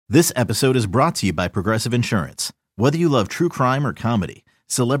This episode is brought to you by Progressive Insurance. Whether you love true crime or comedy,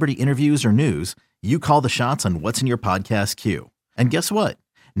 celebrity interviews or news, you call the shots on what's in your podcast queue. And guess what?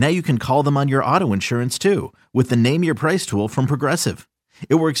 Now you can call them on your auto insurance too with the Name Your Price tool from Progressive.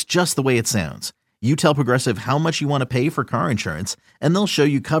 It works just the way it sounds. You tell Progressive how much you want to pay for car insurance, and they'll show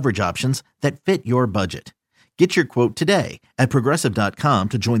you coverage options that fit your budget. Get your quote today at Progressive.com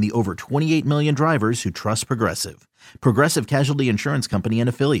to join the over 28 million drivers who trust Progressive. Progressive Casualty Insurance Company and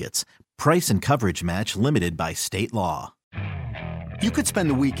Affiliates. Price and coverage match limited by state law. You could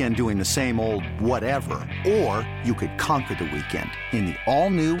spend the weekend doing the same old whatever, or you could conquer the weekend in the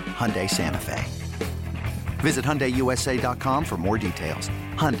all-new Hyundai Santa Fe. Visit HyundaiUSA.com for more details.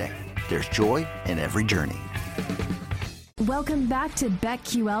 Hyundai, there's joy in every journey. Welcome back to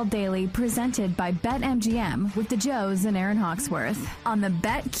BetQL Daily, presented by BetMGM with the Joes and Aaron Hawksworth on the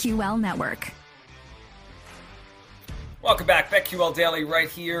BetQL Network. Welcome back, BetQL Daily, right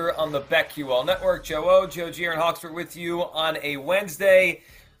here on the BetQL Network. Joe O, Joe G, Aaron Hawksworth with you on a Wednesday,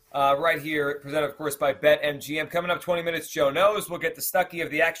 right here, presented, of course, by BetMGM. Coming up 20 minutes, Joe knows. We'll get the Stuckey of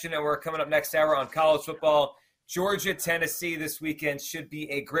the Action Network coming up next hour on college football. Georgia, Tennessee this weekend should be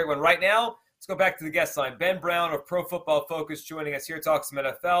a great one. Right now, let's go back to the guest line. Ben Brown of Pro Football Focus joining us here to talk some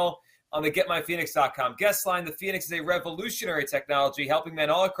NFL on the GetMyPhoenix.com guest line. The Phoenix is a revolutionary technology helping men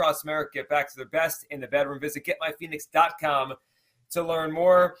all across America get back to their best in the bedroom. Visit GetMyPhoenix.com to learn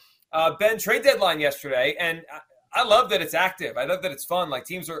more. Ben, trade deadline yesterday, and I love that it's active. I love that it's fun. Like,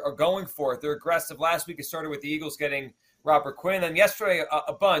 teams are going for it. They're aggressive. Last week it started with the Eagles getting Robert Quinn, and yesterday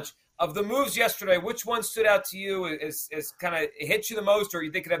a bunch. Of the moves yesterday, which one stood out to you as kind of hit you the most, or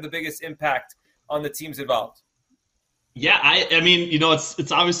you think could have the biggest impact on the teams involved? Yeah, I mean,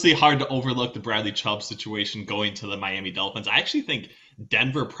 it's obviously hard to overlook the Bradley Chubb situation going to the Miami Dolphins. I actually think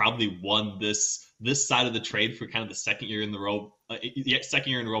Denver probably won this side of the trade for kind of the second year in a row,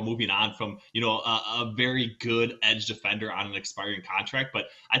 moving on from, a very good edge defender on an expiring contract. But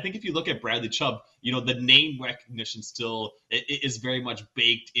I think if you look at Bradley Chubb, the name recognition still is very much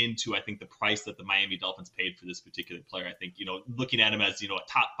baked into, I think, the price that the Miami Dolphins paid for this particular player. I think, looking at him as, a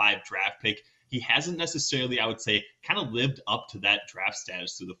top 5 draft pick, he hasn't necessarily, I would say, kind of lived up to that draft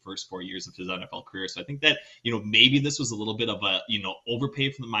status through the first 4 years of his NFL career. So I think that, maybe this was a little bit of a,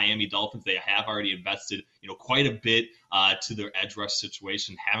 overpay from the Miami Dolphins. They have already invested, quite a bit to their edge rush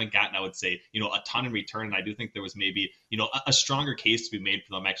situation. Haven't gotten, I would say, a ton in return. And I do think there was maybe, a stronger case to be made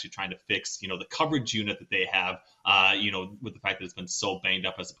for them actually trying to fix, the coverage unit that they have, with the fact that it's been so banged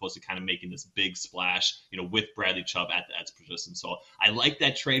up, as opposed to kind of making this big splash, with Bradley Chubb at the edge position. So I like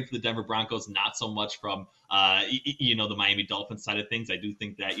that trade for the Denver Broncos, not so much from, the Miami Dolphins side of things. I do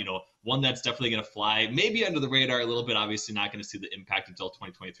think that, one that's definitely going to fly maybe under the radar a little bit, obviously not going to see the impact until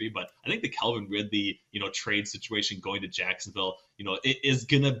 2023. But I think the Calvin Ridley, trade situation going to Jacksonville, it is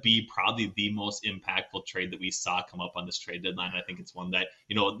going to be probably the most impactful trade that we saw come up on this trade deadline. I think it's one that,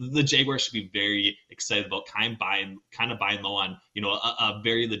 the Jaguars should be very excited about, kind of buying low on, a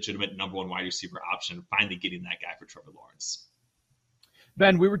very legitimate number 1 wide receiver option, finally getting that guy for Trevor Lawrence.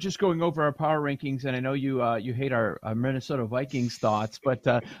 Ben, we were just going over our power rankings, and I know you hate our Minnesota Vikings thoughts, but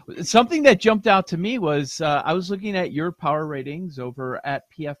something that jumped out to me was I was looking at your power ratings over at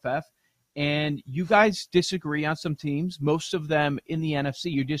PFF, and you guys disagree on some teams, most of them in the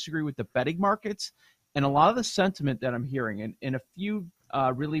NFC. You disagree with the betting markets, and a lot of the sentiment that I'm hearing, and a few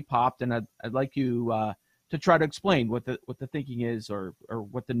really popped, and I'd like you to try to explain what the thinking is or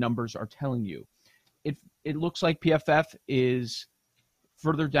what the numbers are telling you. It looks like PFF is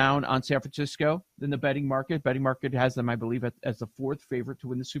further down on San Francisco than the betting market. Betting market has them, I believe, as the 4th favorite to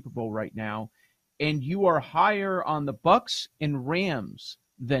win the Super Bowl right now. And you are higher on the Bucs and Rams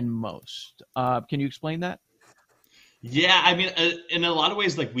than most. Can you explain that? Yeah, I mean, in a lot of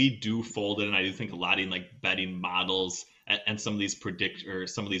ways, like, we do fold it, and I do think a lot in like betting models and some of these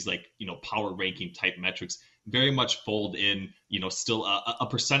power ranking type metrics very much fold in, still a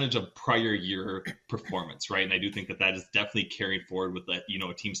percentage of prior year performance, right? And I do think that is definitely carried forward with a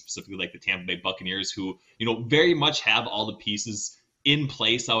team specifically like the Tampa Bay Buccaneers, who, very much have all the pieces in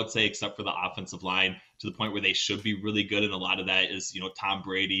place, I would say, except for the offensive line, to the point where they should be really good. And a lot of that is, Tom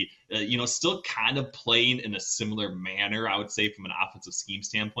Brady, still kind of playing in a similar manner, I would say, from an offensive scheme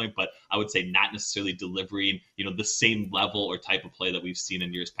standpoint, but I would say not necessarily delivering, the same level or type of play that we've seen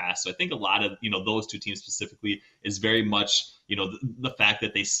in years past. So I think a lot of, those two teams specifically is very much, the fact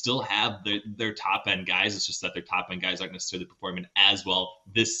that they still have their top end guys. It's just that their top end guys aren't necessarily performing as well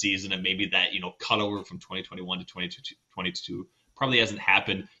this season. And maybe that, cut over from 2021 to 2022 probably hasn't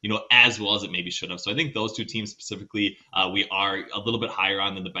happened, as well as it maybe should have. So I think those two teams specifically, we are a little bit higher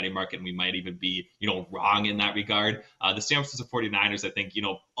on than the betting market, and we might even be, wrong in that regard. The San Francisco 49ers, I think,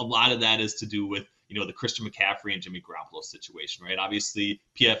 a lot of that is to do with, the Christian McCaffrey and Jimmy Garoppolo situation, right? Obviously,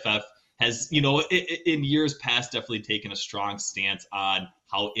 PFF has, in years past, definitely taken a strong stance on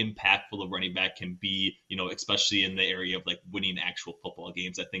how impactful a running back can be, especially in the area of like winning actual football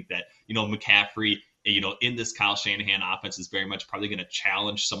games. I think that, McCaffrey, in this Kyle Shanahan offense is very much probably going to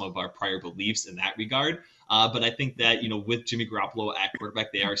challenge some of our prior beliefs in that regard. But I think that, with Jimmy Garoppolo at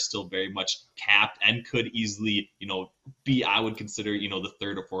quarterback, they are still very much capped and could easily, be, I would consider, the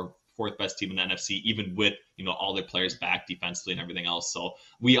third or fourth best team in the NFC, even with, all their players back defensively and everything else. So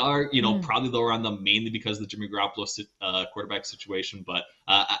we are, probably lower on them mainly because of the Jimmy Garoppolo quarterback situation. But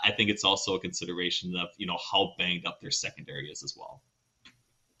I think it's also a consideration of, how banged up their secondary is as well.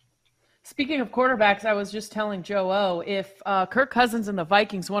 Speaking of quarterbacks, I was just telling Joe O, if Kirk Cousins and the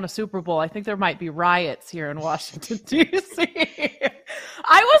Vikings won a Super Bowl, I think there might be riots here in Washington, D.C.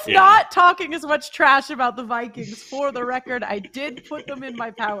 I was not talking as much trash about the Vikings. For the record, I did put them in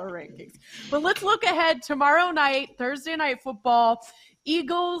my power rankings. But let's look ahead. Tomorrow night, Thursday Night Football,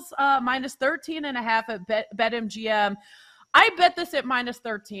 Eagles minus 13.5 at BetMGM. I bet this at minus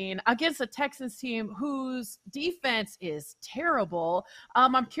 13 against a Texans team whose defense is terrible.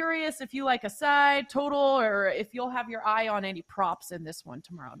 I'm curious if you like a side, total, or if you'll have your eye on any props in this one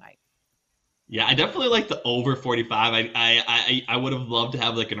tomorrow night. Yeah, I definitely like the over 45. I would have loved to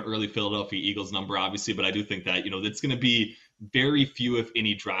have like an early Philadelphia Eagles number, obviously, but I do think that, it's going to be very few, if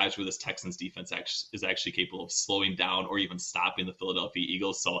any, drives where this Texans defense is actually capable of slowing down or even stopping the Philadelphia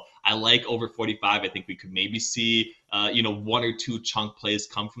Eagles. So I like over 45. I think we could maybe see, one or two chunk plays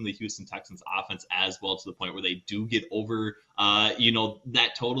come from the Houston Texans offense as well, to the point where they do get over,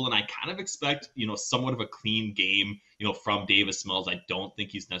 that total. And I kind of expect, somewhat of a clean game, from Davis Mills. I don't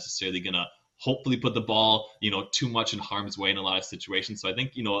think he's necessarily going to hopefully put the ball, too much in harm's way in a lot of situations. So I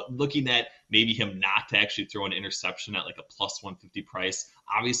think, looking at maybe him not to actually throw an interception at like a plus 150 price,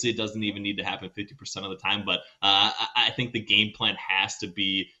 obviously it doesn't even need to happen 50% of the time. But I think the game plan has to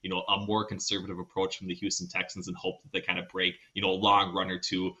be, a more conservative approach from the Houston Texans and hope that they kind of break, a long run or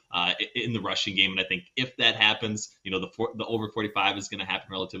two in the rushing game. And I think if that happens, the over 45 is going to happen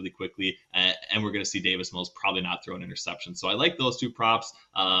relatively quickly. And we're going to see Davis Mills probably not throw an interception. So I like those two props.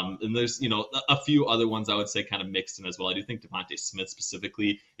 And there's, a few other ones I would say kind of mixed in as well. I do think Devontae Smith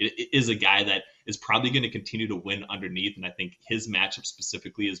specifically is a guy that is probably going to continue to win underneath. And I think his matchup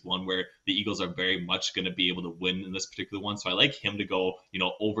specifically is one where the Eagles are very much going to be able to win in this particular one. So I like him to go,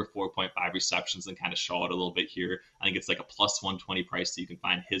 over 4.5 receptions and kind of show out a little bit here. I think it's like a plus 120 price that you can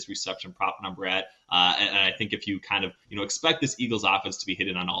find his reception prop number at. And I think if you kind of, expect this Eagles offense to be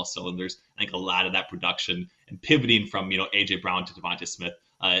hitting on all cylinders, I think a lot of that production and pivoting from, AJ Brown to Devontae Smith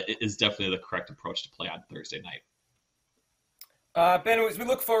is definitely the correct approach to play on Thursday night. Ben, as we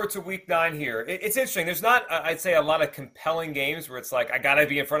look forward to week 9 here, it's interesting. There's not, I'd say, a lot of compelling games where it's like, I got to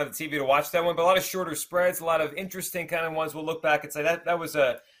be in front of the TV to watch that one, but a lot of shorter spreads, a lot of interesting kind of ones we'll look back and say that was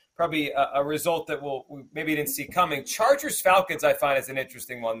probably a result that we maybe didn't see coming. Chargers-Falcons, I find, is an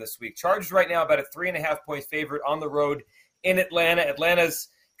interesting one this week. Chargers right now about a 3.5-point favorite on the road in Atlanta. Atlanta's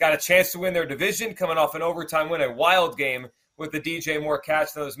got a chance to win their division, coming off an overtime win, a wild game with the DJ Moore catch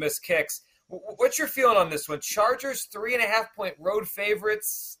and those missed kicks. What's your feeling on this one? Chargers 3.5-point road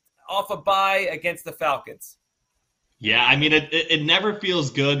favorites off a bye against the Falcons. Yeah, I mean, it never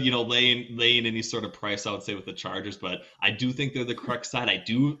feels good, laying any sort of price, I would say, with the Chargers, but I do think they're the correct side. I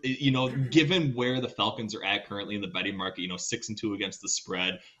do, given where the Falcons are at currently in the betting market, 6-2 against the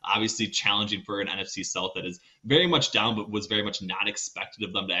spread, obviously challenging for an NFC South that is very much down, but was very much not expected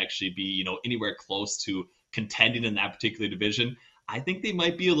of them to actually be, anywhere close to contending in that particular division. I think they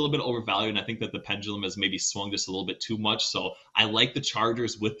might be a little bit overvalued, and I think that the pendulum has maybe swung just a little bit too much. So I like the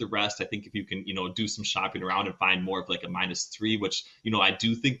Chargers with the rest. I think if you can, do some shopping around and find more of like a -3, which, I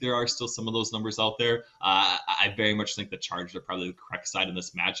do think there are still some of those numbers out there. I very much think the Chargers are probably the correct side in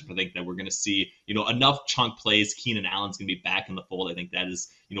this matchup. I think that we're going to see, enough chunk plays. Keenan Allen's going to be back in the fold. I think that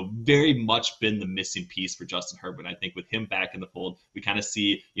is, very much been the missing piece for Justin Herbert. I think with him back in the fold, we kind of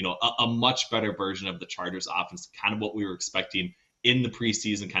see, a much better version of the Chargers offense, kind of what we were expecting in the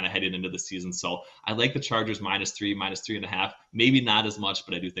preseason, kind of headed into the season. So I like the Chargers -3, -3.5, maybe not as much,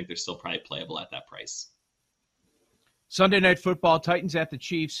 but I do think they're still probably playable at that price. Sunday Night Football, Titans at the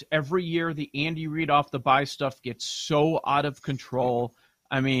Chiefs. Every year, the Andy Reid off the bye stuff gets so out of control.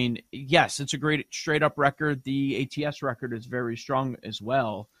 I mean, yes, it's a great straight-up record. The ATS record is very strong as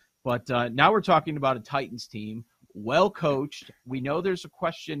well. But now we're talking about a Titans team, well-coached. We know there's a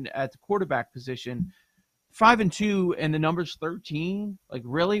question at the quarterback position. 5-2 and the number's 13. Like,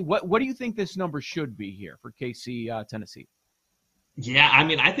 really? What do you think this number should be here for KC Tennessee? Yeah, I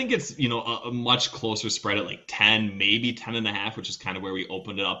mean, I think it's, a much closer spread at like 10, maybe 10.5, which is kind of where we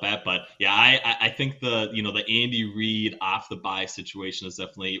opened it up at. But yeah, I think the Andy Reid off the bye situation is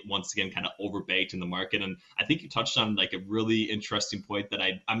definitely once again kind of overbaked in the market. And I think you touched on like a really interesting point that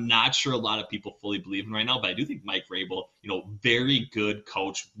I'm not sure a lot of people fully believe in right now, but I do think Mike Vrabel, very good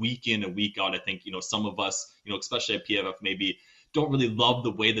coach week in and week out. I think, some of us, especially at PFF, maybe don't really love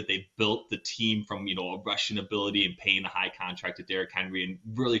the way that they built the team from, a rushing ability and paying a high contract to Derrick Henry and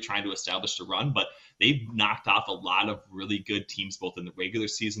really trying to establish the run. But they've knocked off a lot of really good teams, both in the regular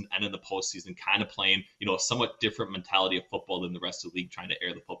season and in the postseason, kind of playing, a somewhat different mentality of football than the rest of the league, trying to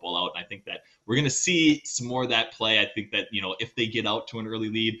air the football out. And I think that we're going to see some more of that play. I think that, if they get out to an early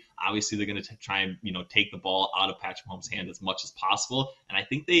lead, obviously they're going to try and, take the ball out of Patrick Mahomes' hand as much as possible. And I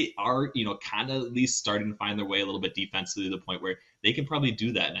think they are, kind of at least starting to find their way a little bit defensively to the point where they can probably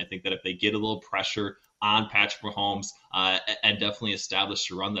do that. And I think that if they get a little pressure on Patrick Mahomes and definitely establish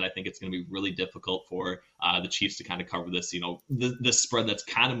a run, that I think it's going to be really difficult for the Chiefs to kind of cover this, the spread that's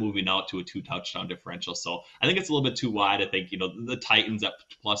kind of moving out to a 2-touchdown differential. So I think it's a little bit too wide. I think, the Titans at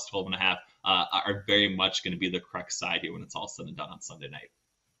plus 12.5 are very much going to be the correct side here when it's all said and done on Sunday night.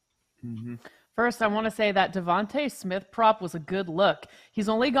 Mm-hmm. First, I want to say that Devontae Smith prop was a good look. He's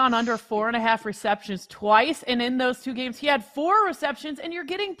only gone under 4.5 receptions twice, and in those 2 games, he had 4 receptions, and you're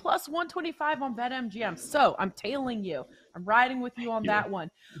getting plus 125 on BetMGM. So I'm tailing you. I'm riding with you on that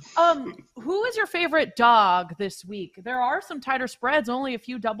one. Who is your favorite dog this week? There are some tighter spreads, only a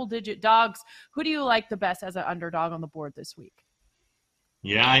few double-digit dogs. Who do you like the best as an underdog on the board this week?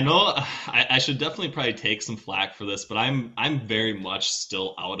 Yeah, I know I should definitely probably take some flack for this, but I'm very much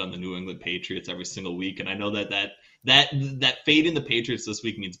still out on the New England Patriots every single week. And I know that fading the Patriots this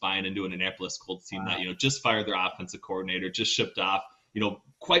week means buying into an Indianapolis Colts team that, just fired their offensive coordinator, just shipped off,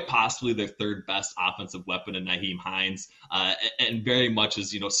 quite possibly their third best offensive weapon in Nyheim Hines, and very much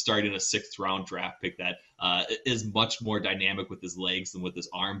is, starting a 6th round draft pick that is much more dynamic with his legs than with his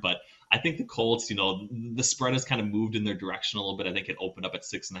arm. But I think the Colts, the spread has kind of moved in their direction a little bit. I think it opened up at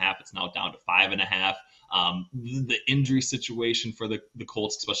 6.5. It's now down to 5.5. The injury situation for the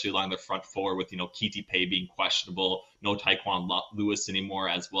Colts, especially along their front four with, Keiti Pay being questionable, no Tyquan Lewis anymore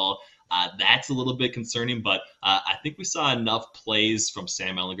as well. That's a little bit concerning, but I think we saw enough plays from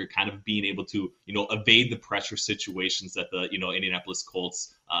Sam Ehlinger kind of being able to, evade the pressure situations that the, Indianapolis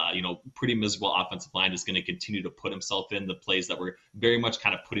Colts, pretty miserable offensive line is going to continue to put himself in. The plays that were very much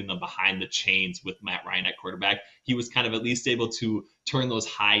kind of putting them behind the chains with Matt Ryan at quarterback. He was kind of at least able to turn those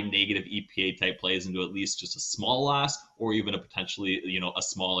high negative EPA type plays into at least just a small loss or even a potentially, a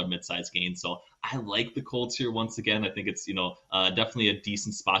smaller mid-sized gain. So I like the Colts here once again. I think it's, definitely a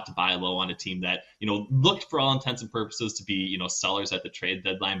decent spot to buy low on a team that, looked for all intents and purposes to be, sellers at the trade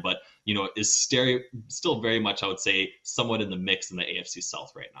deadline, but, is still very much, I would say, somewhat in the mix in the AFC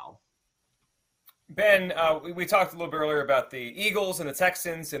South right now. Ben, we talked a little bit earlier about the Eagles and the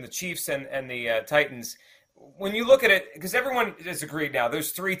Texans and the Chiefs and the Titans. When you look at it, because everyone has agreed now,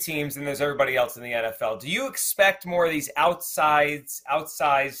 there's 3 teams and there's everybody else in the NFL. Do you expect more of these outsized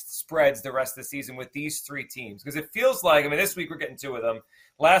spreads the rest of the season with these 3 teams? Because it feels like, this week we're getting 2 of them.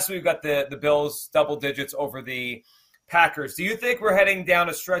 Last week we got the Bills double digits over the Packers. Do you think we're heading down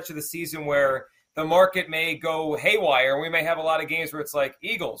a stretch of the season where the market may go haywire and we may have a lot of games where it's like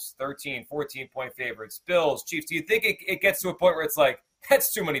Eagles, 13, 14-point favorites, Bills, Chiefs? Do you think it gets to a point where it's like,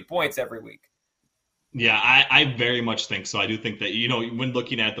 that's too many points every week? Yeah, I very much think so. I do think that, when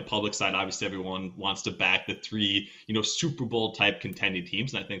looking at the public side, obviously everyone wants to back the 3, Super Bowl type contending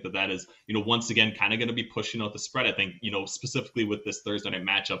teams. And I think that is, once again, kind of going to be pushing out the spread. I think, specifically with this Thursday night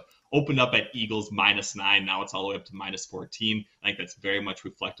matchup, opened up at Eagles -9. Now it's all the way up to -14. I think that's very much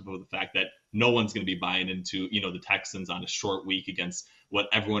reflective of the fact that no one's going to be buying into, the Texans on a short week against what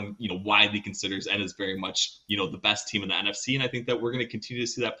everyone, widely considers and is very much, the best team in the NFC. And I think that we're going to continue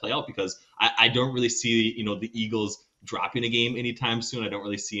to see that play out because I don't really see, the Eagles dropping a game anytime soon. I don't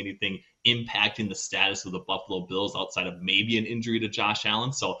really see anything impacting the status of the Buffalo Bills outside of maybe an injury to Josh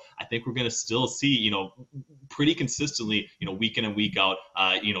Allen. So I think we're going to still see, pretty consistently, week in and week out,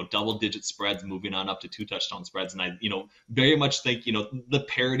 double-digit spreads moving on up to 2-touchdown spreads. And I, very much think, the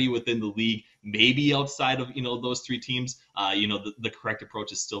parity within the league, maybe outside of, those 3 teams, the correct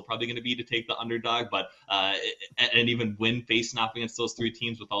approach is still probably going to be to take the underdog. But and even when facing off against those 3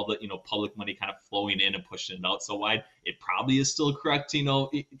 teams with all the, public money kind of flowing in and pushing it out so wide, it probably is still correct to,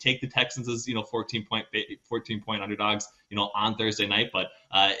 take the Texans as, 14-point underdogs, on Thursday night. But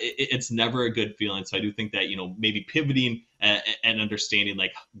it's never a good feeling. So I do think that, maybe pivoting and understanding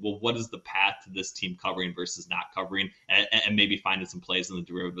like, well, what is the path to this team covering versus not covering, and maybe finding some plays in the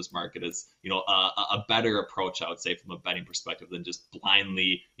derivatives market is, a better approach, I would say, from a betting perspective than just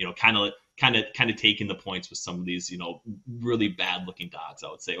blindly, kind of taking the points with some of these, really bad looking dogs, I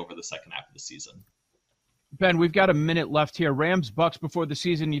would say, over the second half of the season. Ben, we've got a minute left here. Rams Bucks before the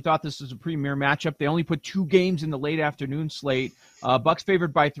season. You thought this was a premier matchup. They only put 2 games in the late afternoon slate. Bucks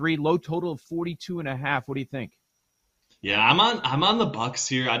favored by 3, low total of 42.5. What do you think? Yeah, I'm on the Bucks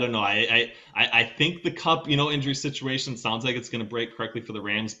here. I don't know. I think the Kupp, injury situation sounds like it's going to break correctly for the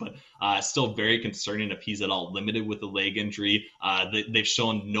Rams, but still very concerning if he's at all limited with a leg injury. They've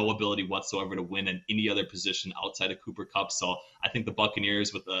shown no ability whatsoever to win in any other position outside of Cooper Kupp. So I think the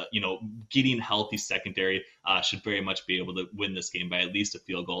Buccaneers, with the getting healthy secondary, should very much be able to win this game by at least a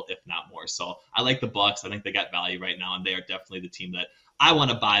field goal, if not more. So I like the Bucks. I think they got value right now, and they are definitely the team that I want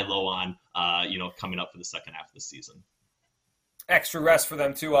to buy low on. Coming up for the second half of the season. Extra rest for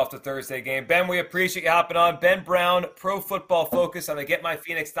them, too, off the Thursday game. Ben, we appreciate you hopping on. Ben Brown, Pro Football Focus on the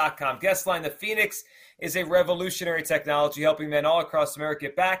GetMyPhoenix.com guest line. The Phoenix is a revolutionary technology helping men all across America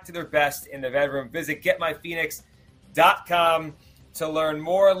get back to their best in the bedroom. Visit GetMyPhoenix.com to learn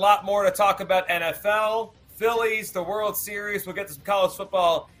more. A lot more to talk about. NFL, Phillies, the World Series. We'll get to some college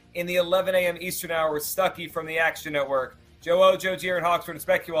football in the 11 a.m. Eastern hour with Stuckey from the Action Network. Joe O, Joe G, and Hawksworth, it's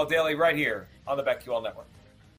BetQL Daily right here on the BetQL Network.